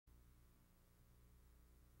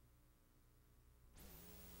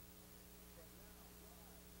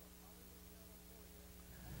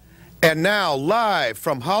And now, live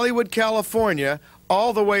from Hollywood, California,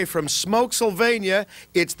 all the way from Smokesylvania,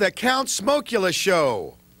 it's the Count Smokula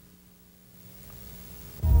Show.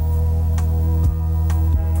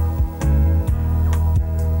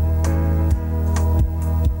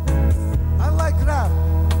 I like rap.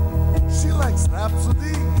 She likes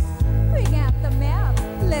rhapsody. Bring out the map.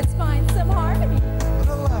 Let's find some harmony.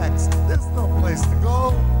 Relax, there's no place to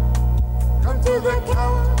go. Come to the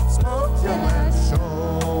Count Smokula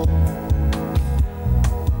Show.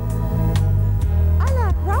 I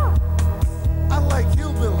like rock. I like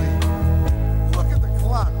hillbilly. Look at the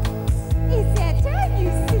clock. It's that time, you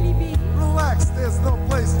silly bee. Relax, there's no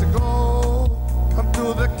place to go. Come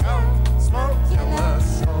to the Count Smokula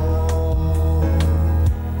Show.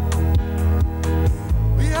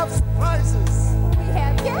 We have surprises. We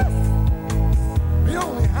have guests. We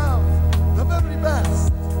only have the very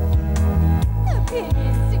best.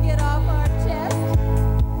 Opinions to get off our chest.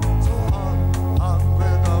 So on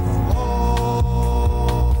with the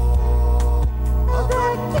flow of the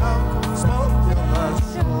Count Smokula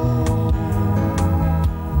Show.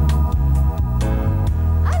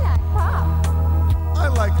 I like pop. I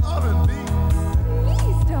like R&B.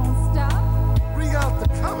 Please don't stop. Bring out the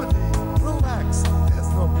comedy. Relax, there's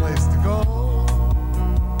no place to go.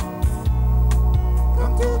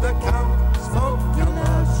 Come to the Count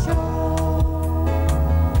Smokula Show.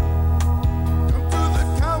 Come to the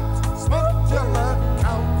Count Smokula,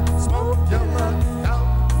 Count Smokula,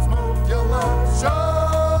 Count Smokula Show.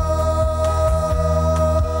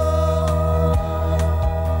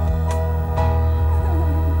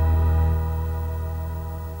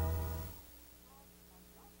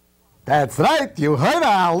 That's right, you heard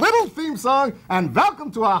our little theme song, and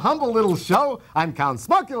welcome to our humble little show. I'm Count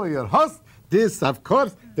Smokula, your host. This, of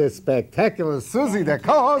course, the Spectacular Susi, the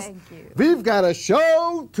co-host. Thank you. We've got a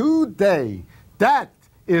show today that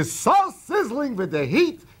is so sizzling with the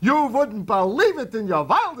heat, you wouldn't believe it in your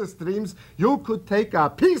wildest dreams. You could take a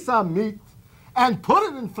piece of meat and put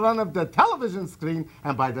it in front of the television screen,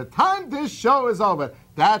 and by the time this show is over,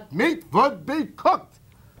 that meat would be cooked.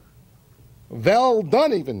 Well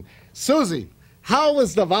done, even. Susie, how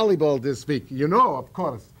was the volleyball this week? You know, of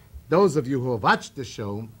course, those of you who have watched the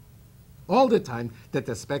show all the time, that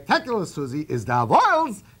the Spectacular Susi is the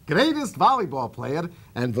world's greatest volleyball player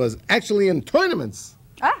and was actually in tournaments.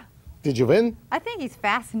 Ah, Did you win? I think he's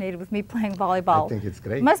fascinated with me playing volleyball. I think it's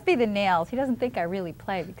great. Must be the nails. He doesn't think I really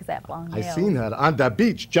play because I have long nails. I seen her on the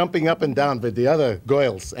beach jumping up and down with the other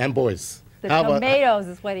girls and boys. The How about- tomatoes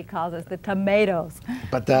is what he calls us, the tomatoes.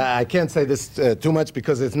 But I can't say this too much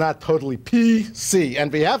because it's not totally PC.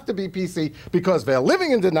 And we have to be PC because we're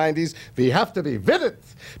living in the 90s. We have to be with it.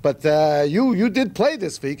 But you did play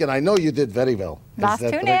this week, and I know you did very well. Is Lost that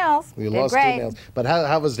two correct? nails. You Did lost great. 2 nails. But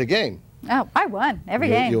how was the game? Oh, I won every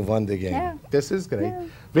game. You won the game. Yeah. This is great.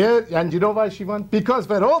 Yeah. And you know why she won? Because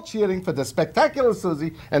we're all cheering for the Spectacular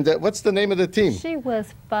Susi. And what's the name of the team? She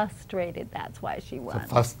was frustrated. That's why she won.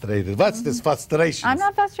 Frustrated. What's this frustration? I'm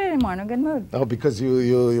not frustrated anymore. I'm in a good mood. Oh, because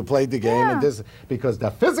you played the game, Yeah. and this because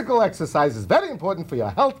the physical exercise is very important for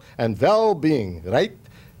your health and well-being, right?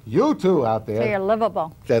 You too out there. So you're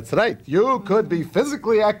livable. That's right. You could be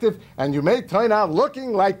physically active, and you may turn out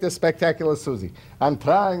looking like the Spectacular Susi. I'm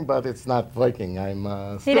trying, but it's not working.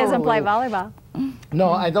 He doesn't play volleyball. No,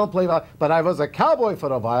 I don't play volleyball, but I was a cowboy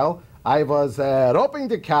for a while. I was roping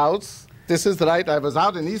the cows. This is right. I was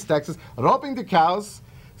out in East Texas roping the cows,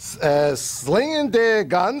 slinging the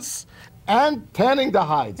guns, and tanning the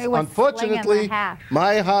hides. He was Unfortunately, slinging the hash.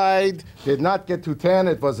 my hide did not get to tan.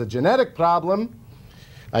 It was a genetic problem.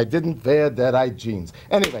 I didn't wear the right jeans.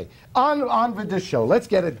 Anyway, on with the show. Let's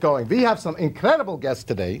get it going. We have some incredible guests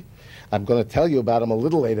today. I'm going to tell you about them a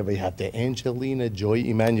little later. We have the Angelina Joy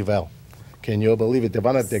Emmanuele. Can you believe it? They're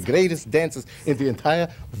one of the greatest dancers in the entire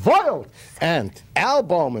world. And Al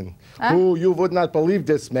Bowman, who you would not believe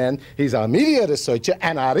this man. He's a media researcher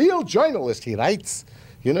and a real journalist. He writes.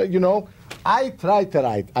 You know, I tried to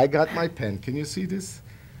write. I got my pen. Can you see this?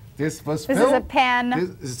 This was This filled. is a pen.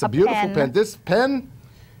 This is a beautiful pen. This pen,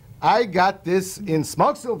 I got this in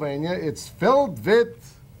Smokesylvania. It's filled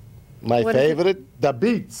with my What is it? favorite, the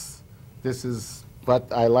beets. This is what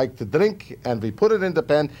I like to drink, and we put it in the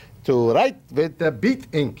pen to write with the beet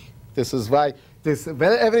ink. This is why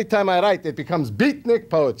every time I write, it becomes beatnik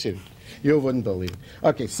poetry. You wouldn't believe it.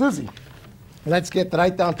 Okay, Susie, let's get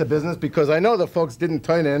right down to business because I know the folks didn't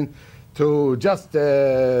turn in to just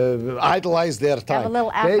idolize their time. Have a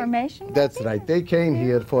little affirmation, That's maybe? right. They came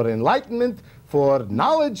here for enlightenment, for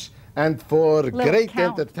knowledge, and for Little great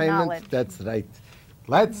Count entertainment. knowledge. That's right.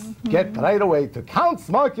 Let's get right away to Count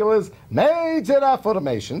Smokula's major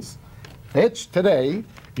affirmations, which today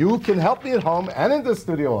You can help me at home and in the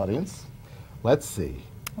studio audience. Let's see.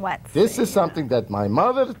 This is something that my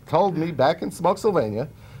mother told me back in Smokesylvania.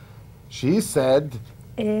 She said,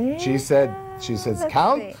 Count,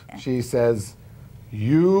 she says,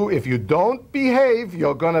 if you don't behave,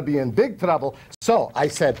 you're going to be in big trouble. So I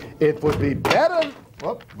said, it would be better,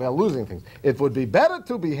 we're losing things. It would be better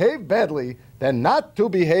to behave badly than not to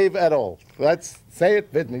behave at all. Let's say it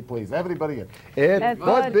with me, please. Everybody here. It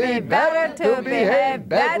would be better to behave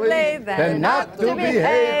badly than not to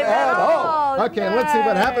behave at all. Okay, and let's see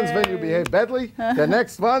what happens when you behave badly. The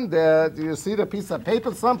next one, do you see the piece of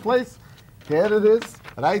paper someplace? Here it is,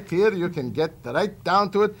 right here. You can get right down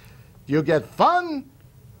to it. You get fun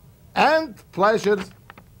and pleasures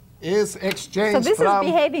is exchanged. So this is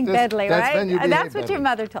behaving badly, right? When you behave that's what badly. your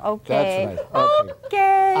mother told. Okay. That's right.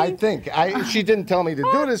 Okay. I think she didn't tell me to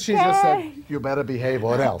do this. She just said you better behave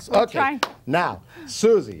or else. Okay. Try. Now,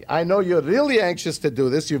 Susie, I know you're really anxious to do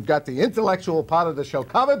this. You've got the intellectual part of the show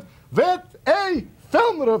covered with a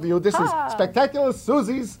film review. This is Spectacular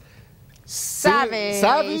Susie's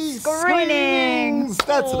Savvy Screenings.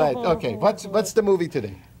 That's right. Okay. What's the movie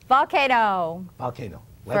today? Volcano. Volcano.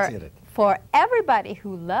 Let's hear it. For everybody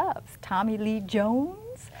who loves Tommy Lee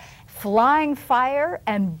Jones, flying fire,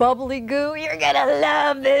 and bubbly goo, you're gonna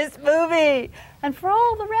love this movie. And for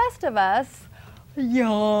all the rest of us, the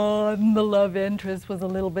love interest was a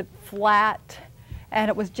little bit flat, and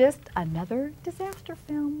it was just another disaster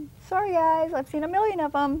film. Sorry, guys, I've seen a million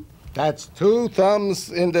of them. That's 2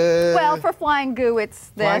 thumbs in the... Well, for flying goo, it's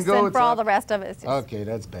this, and for all the rest of it, it's just... Okay,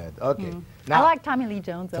 that's bad. Okay. Now, I like Tommy Lee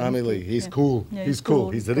Jones. Tommy Lee, he's cool. Yeah, he's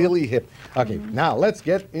cool. He's really hip. Okay, now let's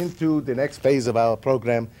get into the next phase of our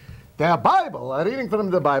program. The Bible, a reading from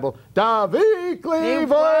the Bible, the Weekly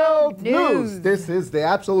World News. This is the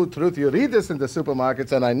absolute truth. You read this in the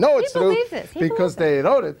supermarkets, and I know it's true because they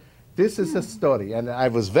wrote it. This is a story, and I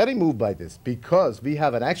was very moved by this because we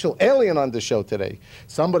have an actual alien on the show today.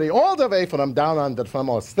 Somebody all the way from down under, from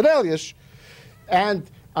Australia, and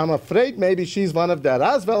I'm afraid maybe she's one of the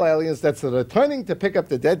Roswell aliens that's returning to pick up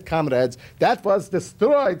the dead comrades that was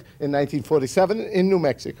destroyed in 1947 in New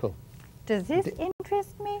Mexico. Does this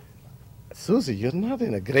interest me? Susie, you're not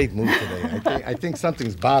in a great mood today. I think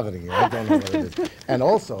something's bothering you. I don't know what it is. And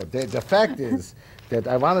also, the fact is that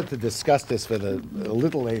I wanted to discuss this with a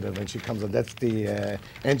little later when she comes on. That's the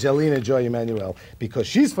Angelina Joy Emmanuele, because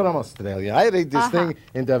she's from Australia. I read this thing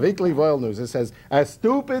in the Weekly World News. It says, a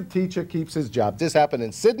stupid teacher keeps his job. This happened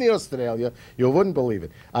in Sydney, Australia. You wouldn't believe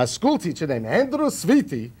it. A school teacher named Andrew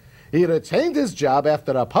Sweetie, he retained his job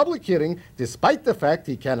after a public hearing, despite the fact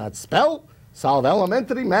he cannot spell, solve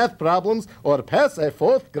elementary math problems, or pass a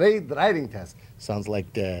 4th grade writing test. Sounds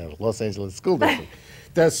like the Los Angeles School District.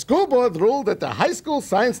 The school board ruled that the high school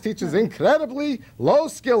science teacher's incredibly low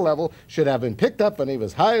skill level should have been picked up when he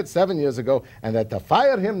was hired 7 years ago, and that to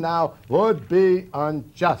fire him now would be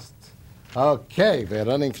unjust. Okay, we're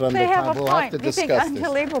running from the time. We'll have to discuss this. Do you think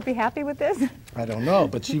Angelina will be happy with this? I don't know,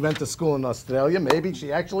 but she went to school in Australia. Maybe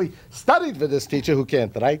she actually studied with this teacher who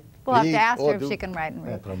can't write. We'll have to ask her if she can write and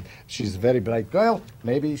read. She's a very bright girl.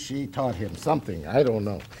 Maybe she taught him something. I don't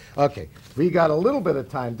know. Okay, we got a little bit of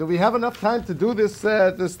time. Do we have enough time to do this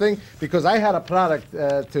this thing? Because I had a product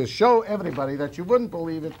to show everybody that you wouldn't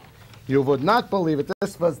believe it. You would not believe it.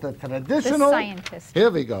 This was the traditional... The scientist.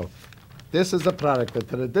 Here we go. This is the product, the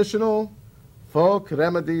traditional folk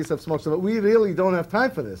remedies of smoke. So we really don't have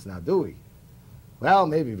time for this now, do we? Well,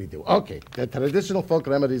 maybe we do. Okay, the traditional folk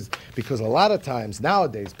remedies, because a lot of times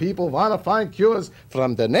nowadays people want to find cures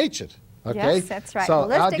from the nature. Okay? Yes, that's right. So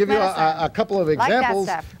Holistic I'll give you medicine. a couple of examples.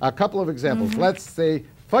 Like that stuff. A couple of examples. Let's say,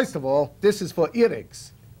 first of all, this is for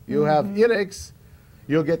earaches. You have earaches,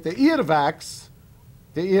 you'll get the earwax,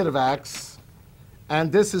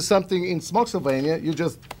 and this is something in Smokesylvania, you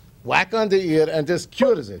just whack on the ear and just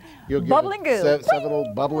cures it. You'll bubbling goo.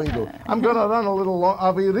 Several bubbling goo. I'm going to run a little long.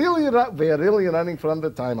 Are we really we're really running from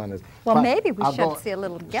the time on this. Well, but maybe we should see a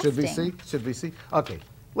little guesting. Should we see? Okay.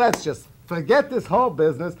 Let's just forget this whole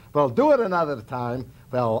business. We'll do it another time.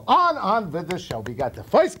 Well, on with the show. We got the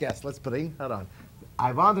first guest. Let's bring her on.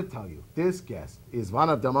 I want to tell you, this guest is one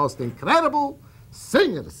of the most incredible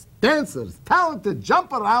singers, dancers, talented,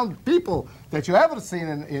 jump-around people that you ever seen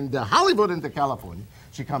in the Hollywood into California.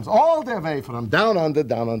 She comes all the way from down under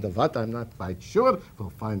what? I'm not quite sure. We'll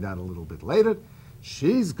find out a little bit later.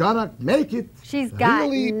 She's gonna make it. She's got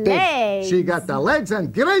really legs. Big. She got the legs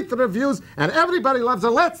and great reviews, and everybody loves her.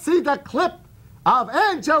 Let's see the clip of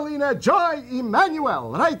Angelina Joy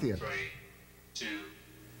Emmanuele right here. 3, 2.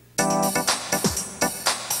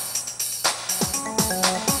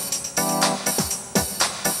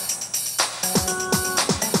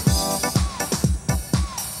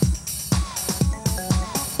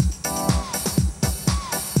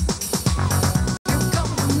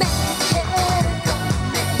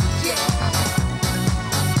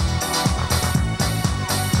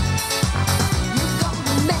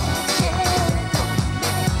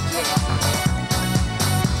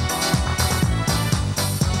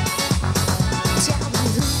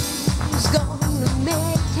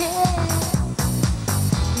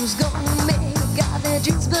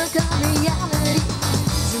 overcome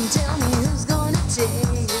realities and tell me who's gonna take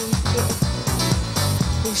it.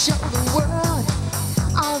 Who'll show the world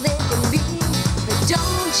all they can be. But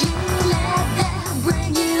don't you let that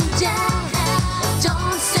bring you down.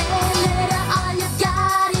 Don't say later, all you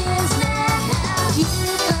got is now. Keep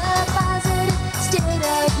a positive state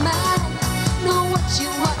of mind. Know what you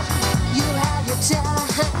want, you have your time.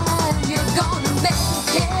 You're gonna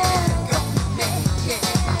make it.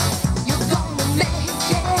 You're gonna make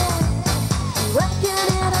it. You're working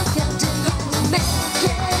it up, you're gonna make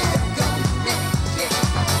it.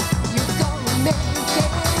 You're gonna make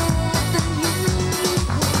it for you.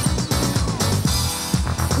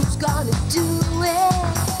 Who's gonna do it?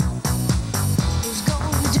 Who's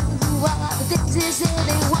gonna do all the things they say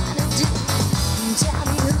they wanna do? Tell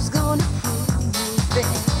me who's gonna prove it.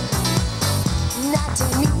 Not to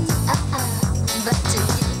me, but to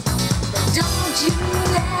you. But don't you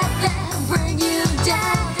let that bring you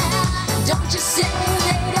down. Don't you say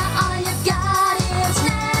later, all you got is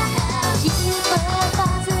now. Keep a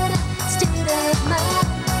positive state of mind.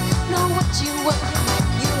 Know what you want,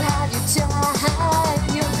 you have your time.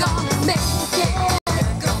 You're gonna make it.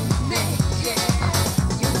 You're gonna make it.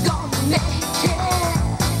 You're gonna make it.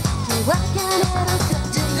 Keep working it up till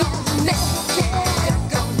you're gonna make it. You're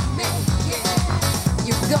gonna make it.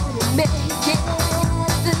 You're gonna make it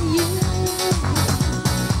for you.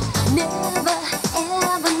 Never,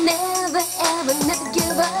 ever, never, ever, never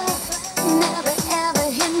give up. Never, ever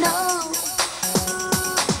hit no.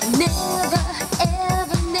 Never,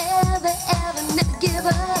 ever, never, ever, never give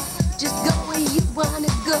up. Just go where you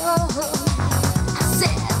wanna go. I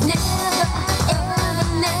said never, ever,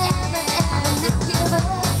 never, ever, never give up.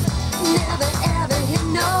 Never, ever hit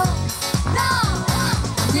no. No.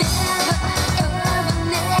 Never, ever,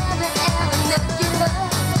 never, ever, never give up.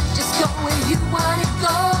 Just go where you wanna go.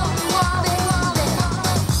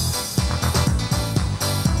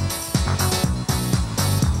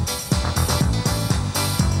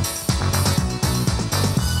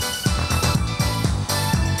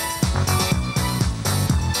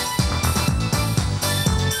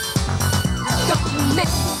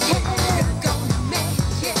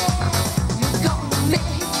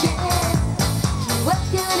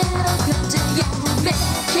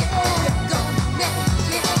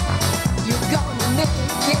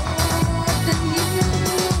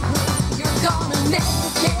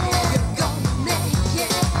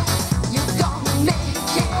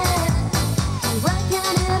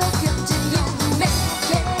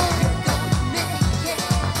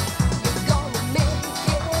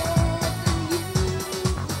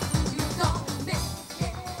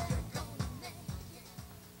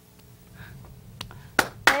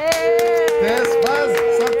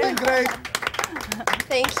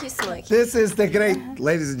 Thank you, Smokey. This is the great,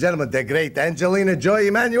 ladies and gentlemen, the great Angelina Joy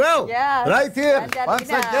Emmanuele. Yes. Right here, Angelina. once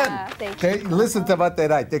again. Thank you. Okay, listen to what they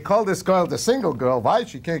write. They call this girl the single girl. Why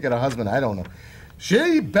she can't get a husband, I don't know.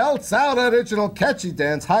 She belts out original catchy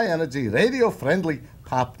dance, high energy, radio-friendly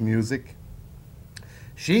pop music.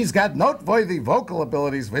 She's got noteworthy vocal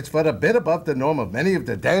abilities, which were a bit above the norm of many of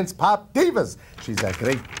the dance pop divas. She's a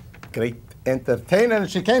great, great entertainer,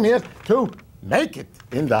 and she came here to make it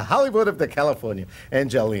in the Hollywood of the California.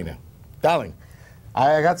 Angelina, darling,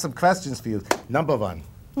 I got some questions for you. Number one,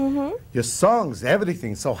 your songs,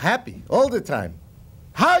 everything, so happy all the time.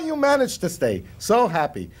 How you manage to stay so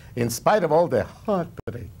happy in spite of all the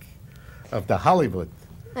heartbreak of the Hollywood?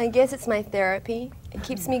 I guess it's my therapy. It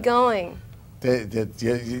keeps me going.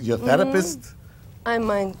 Your therapist? I'm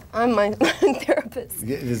my own therapist.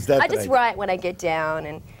 Is that I just write when I get down,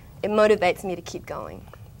 and it motivates me to keep going.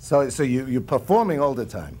 So you're performing all the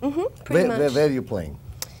time? Pretty much. Where are you playing?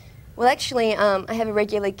 Well, actually, I have a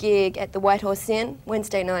regular gig at the White Horse Inn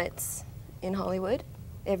Wednesday nights in Hollywood,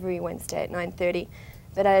 every Wednesday at 9:30.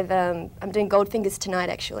 But I'm doing Goldfingers tonight,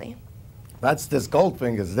 actually. That's this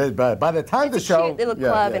Goldfingers. By the time It's the show... a cute little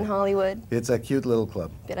club in Hollywood. It's a cute little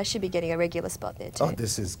club. But I should be getting a regular spot there, too. Oh,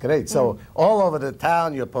 this is great. So all over the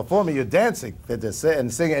town, you're performing, you're dancing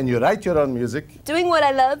and singing, and you write your own music. Doing what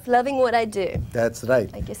I love, loving what I do. That's right.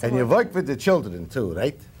 I guess and I'm you working. work with the children, too,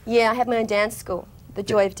 right? Yeah, I have my own dance school, The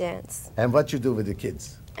Joy of Dance. And what you do with the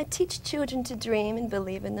kids? I teach children to dream and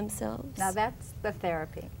believe in themselves. Now that's the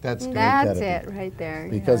therapy. That's great That's therapy. it right there.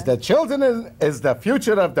 Because the children is the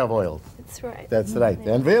future of the world. That's right. That's right.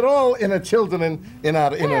 And we're all inner children in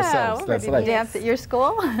ourselves. Well, That's maybe right. dance at your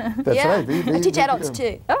school. That's yeah. right. I teach adults,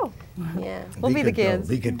 too. Oh, Yeah. we'll be the kids.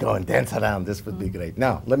 We could go and dance around. This would be great.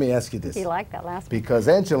 Now, let me ask you this. He liked that last one. Because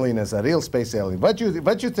Angelina's a real space alien. What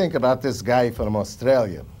you think about this guy from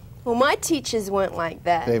Australia Well, my teachers weren't like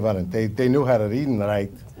that. They weren't. They knew how to read and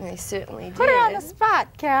write. They certainly did. Put her on the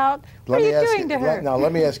spot, Count. What are you doing to her? Now,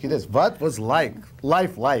 let me ask you this. What was life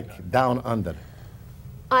like down under?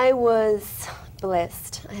 I was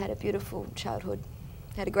blessed. I had a beautiful childhood.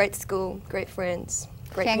 Had a great school, great friends,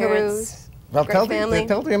 great parents. Well, great family.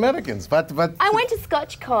 tell the Americans. But I went to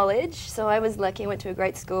Scotch College, so I was lucky. I went to a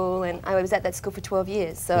great school, and I was at that school for 12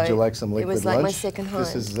 years. So did you like some liquid it was lunch? like my second home.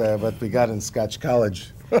 This is what we got in Scotch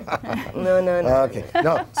College. No. Okay.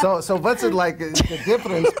 No. So what's it like? The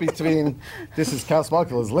difference between this is Count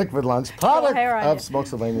Smokula's liquid lunch, product of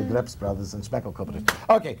Smoksylvania, Grips Brothers, and Speckle Company.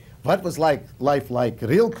 Okay. What was life like,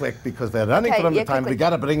 real quick, because we're running from the time. Quickly. We got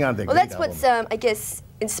to bring on the. Well, that's what's I guess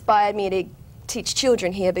inspired me to teach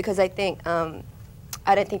children here, because I think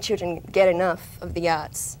I don't think children get enough of the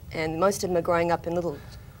arts, and most of them are growing up in little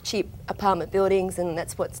cheap apartment buildings, and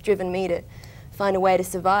that's what's driven me to find a way to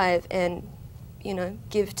survive and, you know,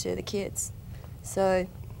 give to the kids. So,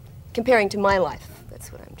 comparing to my life,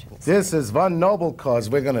 that's what I'm trying to say. This is one noble cause.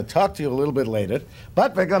 We're going to talk to you a little bit later,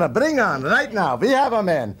 but we're going to bring on right now, we have a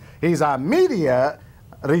man. He's a media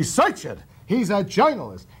researcher. He's a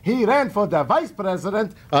journalist. He ran for the vice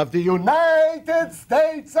president of the United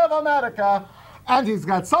States of America. And he's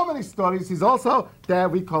got so many stories. He's also there,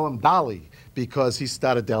 we call him Dolly, because he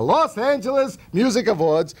started the Los Angeles Music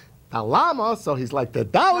Awards, the Llama, so he's like the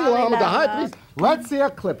Dalai Lama, the high priest. Let's see a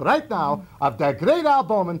clip right now of the great Al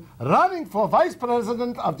Bowman running for vice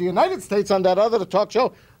president of the United States on that other talk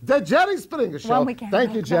show, the Jerry Springer Show.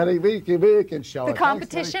 Thank you, Jerry. We can show it. The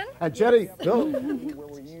competition? And Jerry, go. Where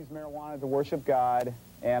we use marijuana to worship God,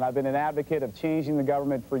 and I've been an advocate of changing the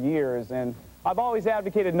government for years, and I've always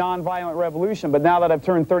advocated nonviolent revolution, but now that I've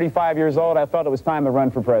turned 35 years old, I felt it was time to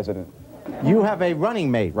run for president. You have a running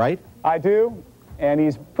mate, right? I do, and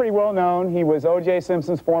he's pretty well known. He was O.J.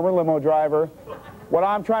 Simpson's former limo driver. What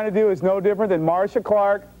I'm trying to do is no different than Marcia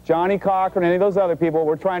Clark, Johnny Cochran, any of those other people.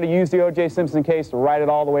 We're trying to use the O.J. Simpson case to ride it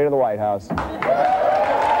all the way to the White House.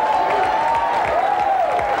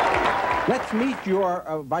 Let's meet your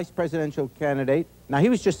vice presidential candidate. Now, he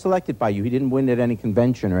was just selected by you. He didn't win at any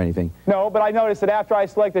convention or anything. No, but I noticed that after I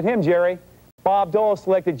selected him, Jerry, Bob Dole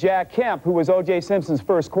selected Jack Kemp, who was O.J. Simpson's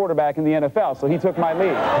first quarterback in the NFL, so he took my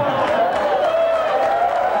lead.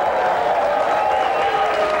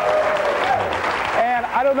 And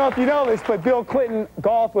I don't know if you know this, but Bill Clinton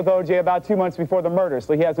golfed with O.J. about 2 months before the murder,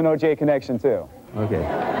 so he has an O.J. connection, too. Okay.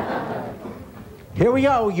 Here we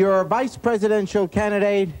go, your vice presidential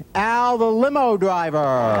candidate, Al the limo driver.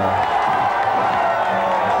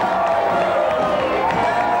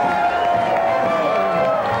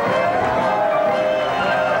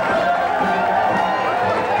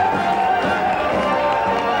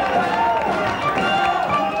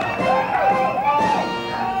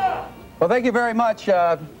 Well, thank you very much,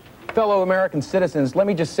 fellow American citizens. Let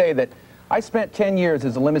me just say that I spent 10 years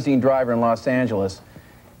as a limousine driver in Los Angeles.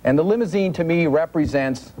 And the limousine, to me,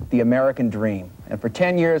 represents the American dream. And for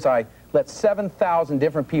 10 years, I let 7,000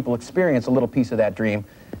 different people experience a little piece of that dream.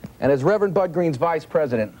 And as Reverend Bud Green's vice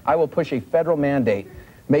president, I will push a federal mandate,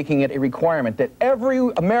 making it a requirement that every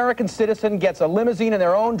American citizen gets a limousine in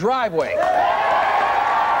their own driveway.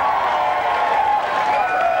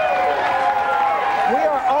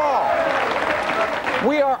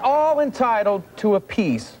 We are all entitled to a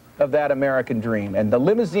piece of that American dream, and the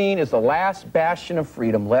limousine is the last bastion of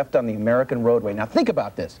freedom left on the American roadway. Now think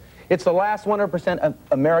about this. It's the last 100%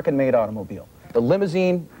 American-made automobile. The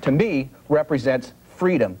limousine, to me, represents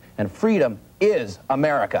freedom, and freedom is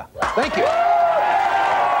America. Thank you.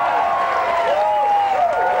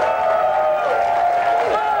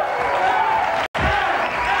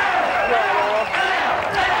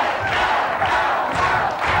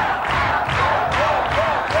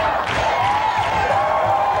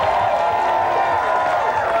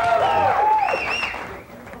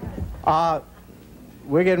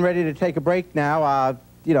 We're getting ready to take a break now.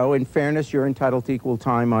 You know, in fairness, you're entitled to equal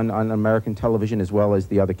time on American television as well as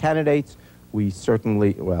the other candidates. We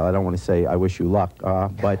certainly, well, I don't want to say I wish you luck,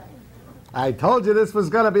 but... I told you this was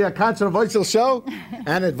going to be a controversial show,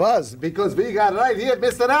 and it was, because we got right here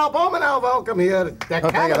Mr. Al Bowman. Al, welcome here. Thank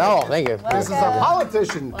you. This is a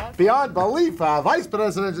politician beyond belief. Vice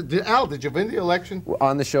President, Al, did you win the election?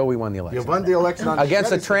 On the show, we won the election. You won the election on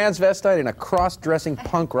against a transvestite and a cross-dressing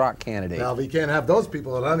punk rock candidate. Well, we can't have those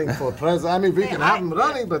people running for president. I mean, we can have them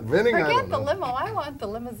running, but winning, I Forget don't the know. limo. I want the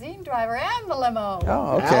limousine driver and the limo.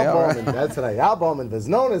 Oh, okay. Al Bowman, that's right. Al Bowman was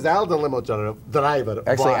known as Al the limo driver.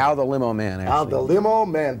 Actually, Why? Al the limo man, actually. Al the limo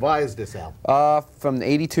man. Why is this, Al? From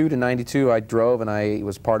 82 to 92, I drove, and I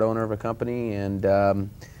was part owner of a company, and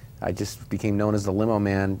I just became known as the Limo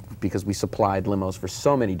Man because we supplied limos for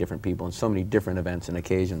so many different people and so many different events and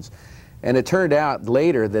occasions. And it turned out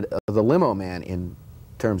later that the Limo Man, in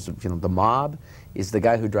terms of the mob, is the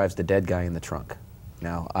guy who drives the dead guy in the trunk.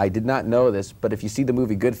 Now, I did not know this, but if you see the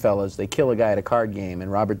movie Goodfellas, they kill a guy at a card game,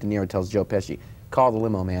 and Robert De Niro tells Joe Pesci, "Call the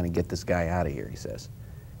Limo Man and get this guy out of here," he says.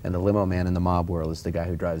 And the Limo Man in the mob world is the guy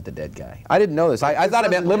who drives the dead guy. I didn't know this. I thought it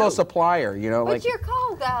meant limo supplier, But like. you're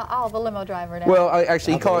called the limo driver now. Well,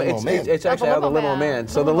 actually, it's actually the Limo Man.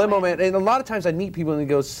 So the Limo Man, and a lot of times I'd meet people and they'd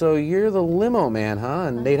go, "So you're the Limo Man, huh?"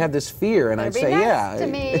 And they'd have this fear, and I'd say, "Yeah." To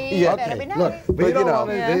me. Yeah. Better be nice. Look, we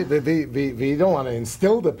don't want to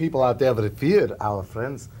instill the people out there with fear, our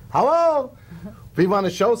friends. Hello? We want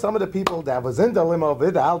to show some of the people that was in the limo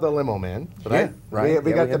with Al the Limo Man, right? Yeah, right.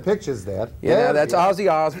 We got the pictures there. Yeah, that's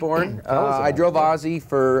Ozzy Osbourne. I drove Ozzy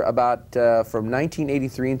for about, from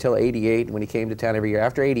 1983 until 88, when he came to town every year.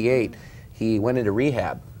 After 88, he went into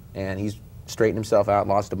rehab, and he's straightened himself out,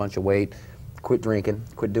 lost a bunch of weight, quit drinking,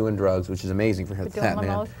 quit doing drugs, which is amazing for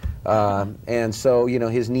that man. And so,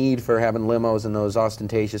 his need for having limos and those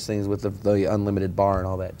ostentatious things with the unlimited bar and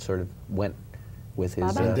all that sort of went with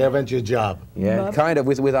his... there went your job. Yeah, kind of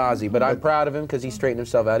with Ozzy, but I'm proud of him because he straightened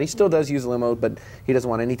himself out. He still does use limo, but he doesn't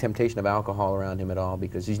want any temptation of alcohol around him at all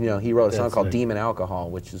because he wrote a song called Demon Alcohol,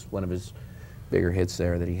 which is one of his bigger hits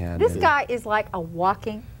there that he had. This guy is like a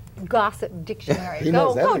walking gossip dictionary.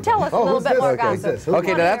 Go tell us a little bit more gossip.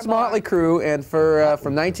 Okay, now that's Motley Crue, and for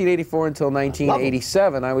from 1984 until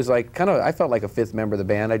 1987, I was like I felt like a fifth member of the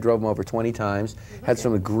band. I drove them over 20 times, had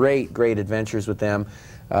some great adventures with them.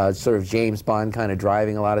 Sort of James Bond kind of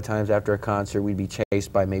driving a lot of times after a concert. We'd be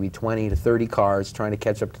chased by maybe 20 to 30 cars trying to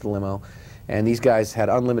catch up to the limo. And these guys had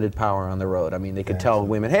unlimited power on the road. I mean, they could tell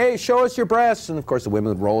women, "Hey, show us your breasts," and of course the women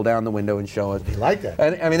would roll down the window and show us. They like that.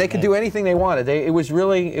 And I mean, they could do anything they wanted. It was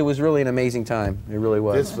really an amazing time. It really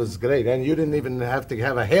was. This was great, and you didn't even have to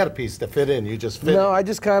have a hairpiece to fit in. You just fit. No, I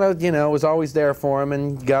just kind of, was always there for them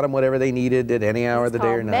and got them whatever they needed at any hour of the day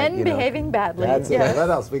or night. Men behaving badly. That's it. What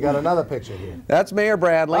else? We got another picture here. That's Mayor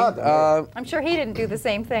Bradley. I'm sure he didn't do the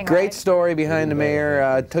same thing. Great story behind the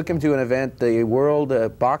mayor. Took him to an event, the World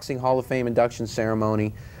Boxing Hall of Fame induction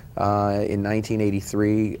ceremony in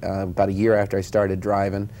 1983, about a year after I started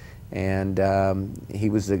driving, and he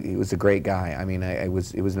was a great guy. I mean, it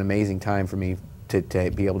was an amazing time for me to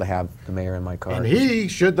be able to have the mayor in my car. And he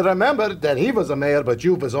should remember that he was a mayor, but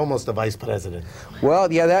you was almost a vice president.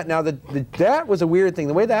 Well, yeah, that was a weird thing.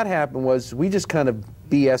 The way that happened was we just kind of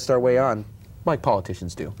BS'd our way on, like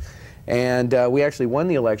politicians do. And we actually won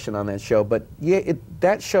the election on that show, but yeah,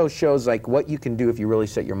 that show shows like what you can do if you really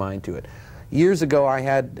set your mind to it. Years ago, I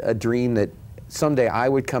had a dream that someday I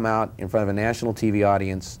would come out in front of a national TV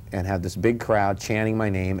audience and have this big crowd chanting my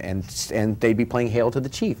name, and they'd be playing "Hail to the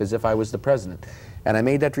Chief" as if I was the president. And I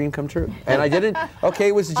made that dream come true. And I didn't. Okay,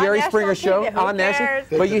 it was the Jerry Springer show on national.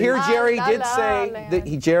 But you hear Jerry did say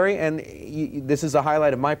that Jerry, and this is a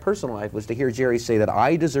highlight of my personal life, was to hear Jerry say that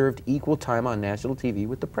I deserved equal time on national TV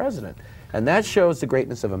with the president. And that shows the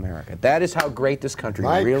greatness of America. That is how great this country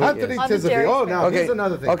really is. Oh, now here's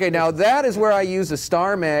another thing. Okay, now that is where I used a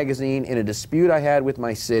Star magazine in a dispute I had with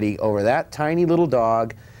my city over that tiny little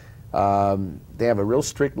dog. They have a real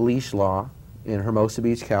strict leash law in Hermosa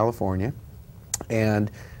Beach, California. And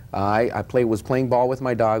I was playing ball with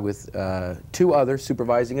my dog with 2 other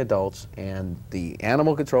supervising adults, and the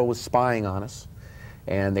animal control was spying on us.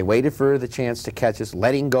 And they waited for the chance to catch us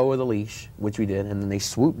letting go of the leash, which we did, and then they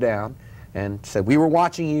swooped down and said, "We were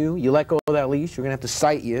watching you. You let go of that leash. We're going to have to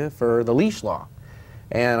cite you for the leash law."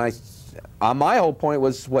 And my whole point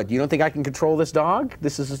was, what, you don't think I can control this dog?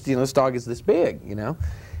 This dog is this big,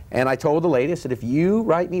 And I told the lady, I said, if you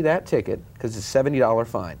write me that ticket, because it's a $70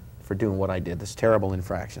 fine for doing what I did, this terrible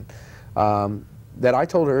infraction, that I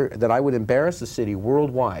told her that I would embarrass the city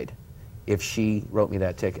worldwide if she wrote me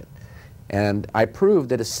that ticket. And I proved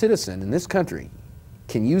that a citizen in this country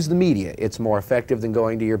can use the media. It's more effective than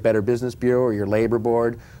going to your Better Business Bureau or your Labor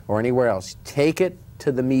Board or anywhere else. Take it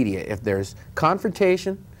to the media. If there's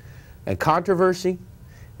confrontation and controversy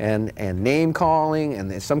and name calling and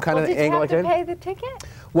there's some kind of angle like that. Did you have to pay the ticket?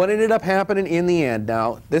 What ended up happening in the end,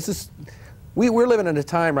 now this is, we're living in a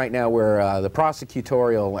time right now where the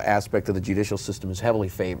prosecutorial aspect of the judicial system is heavily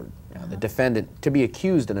favored. The defendant, to be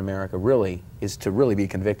accused in America really is to really be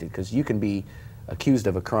convicted, because you can be accused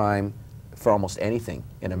of a crime for almost anything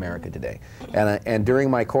in America today. And during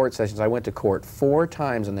my court sessions, I went to court 4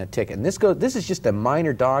 times on that ticket. And this is just a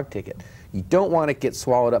minor dog ticket. You don't want to get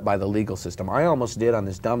swallowed up by the legal system. I almost did on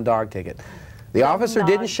this dumb dog ticket. The officer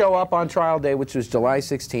didn't show up on trial day, which was July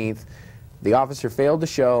 16th. The officer failed to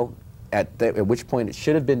show. at which point it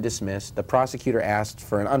should have been dismissed. The prosecutor asked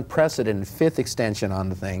for an unprecedented 5th extension on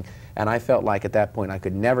the thing, and I felt like at that point I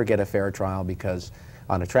could never get a fair trial because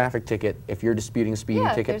on a traffic ticket, if you're disputing a speeding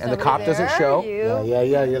ticket and the cop doesn't show,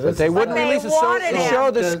 but they wouldn't release it to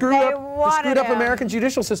show the screwed up American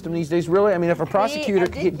judicial system these days. Really, I mean, if a prosecutor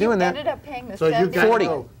doing that, ended up paying the so you got 40.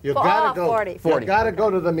 You got to go. 40. You got to go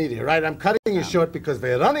to the media, right? I'm cutting you short because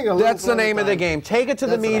we're running a little. That's the name of the game. Take it to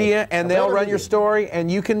the media, and they'll run your story,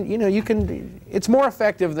 and you can, it's more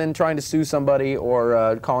effective than trying to sue somebody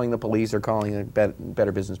or calling the police or calling a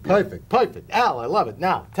Better Business Bureau. Perfect. Al, I love it.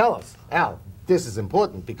 Now, tell us, Al. This is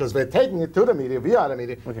important because we're taking it to the media, via the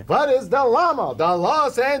media. Okay. What is the LAMA, the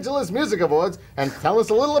Los Angeles Music Awards? And tell us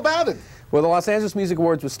a little about it. Well, the Los Angeles Music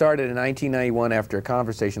Awards was started in 1991 after a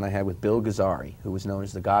conversation I had with Bill Gazzari, who was known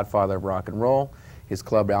as the godfather of rock and roll. His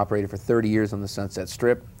club operated for 30 years on the Sunset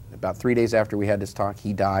Strip. About 3 days after we had this talk,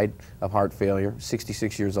 he died of heart failure,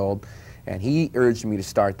 66 years old. And he urged me to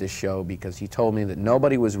start this show because he told me that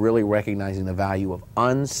nobody was really recognizing the value of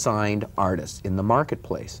unsigned artists in the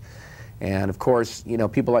marketplace. And of course,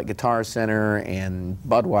 people like Guitar Center and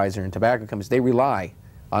Budweiser and tobacco companies, they rely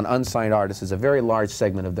on unsigned artists as a very large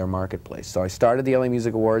segment of their marketplace. So I started the LA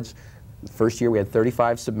Music Awards. The first year we had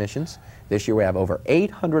 35 submissions. This year we have over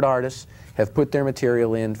 800 artists have put their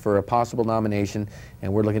material in for a possible nomination,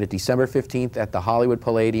 and we're looking at December 15th at the Hollywood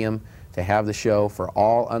Palladium to have the show for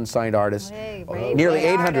all unsigned artists. Nearly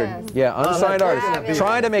 800. Yeah, unsigned artists.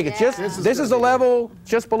 Trying to make it this is the level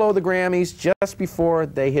just below the Grammys, just before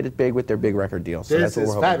they hit it big with their big record deal. So this that's what is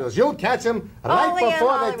we're fabulous. You'll catch them right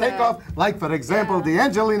before they take off. Like, for example, the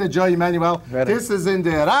Angelina Joy Emmanuele. This is in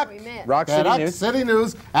the Rock City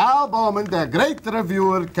News. Al Bowman, the great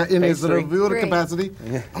reviewer in his reviewer capacity.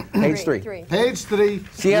 Page 3. Page 3.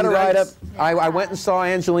 She had a write-up. I went and saw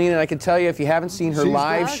Angelina, and I can tell you, if you haven't seen her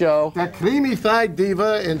live show, a creamy-thigh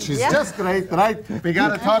diva, and she's just great, right? We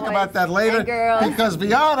got to talk about that later because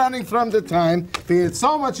we are running from the time. We had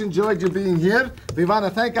so much enjoyed you being here. We want to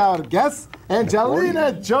thank our guests,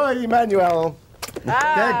 Angelina Joy Emmanuele.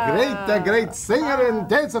 The great singer and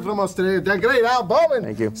dancer from Australia, the great Al Bowman.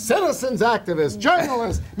 Thank you. Citizens activist,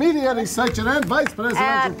 journalist, media researcher, and vice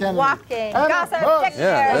presidential candidate. Walking gossip dictionary.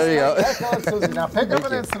 Yeah, there you go. Susie, now pick up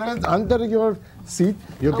an instrument under your seat.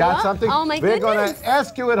 You got something? Oh, my We're goodness. going to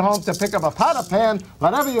ask you at home to pick up a pot of pan,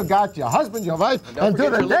 whatever you got, your husband, your wife, and do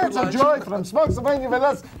the dance of joy from Spectacular with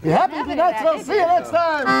us. Be happy, be natural. See you next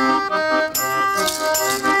time.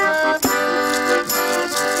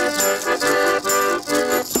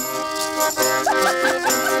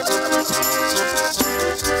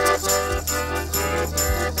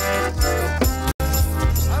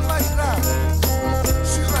 I like that.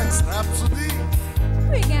 She likes Rhapsody.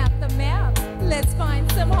 Bring out the map. Let's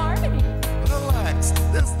find some harmony. Relax,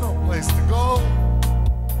 there's no place to go.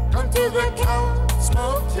 Come to the Count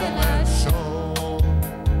Smokula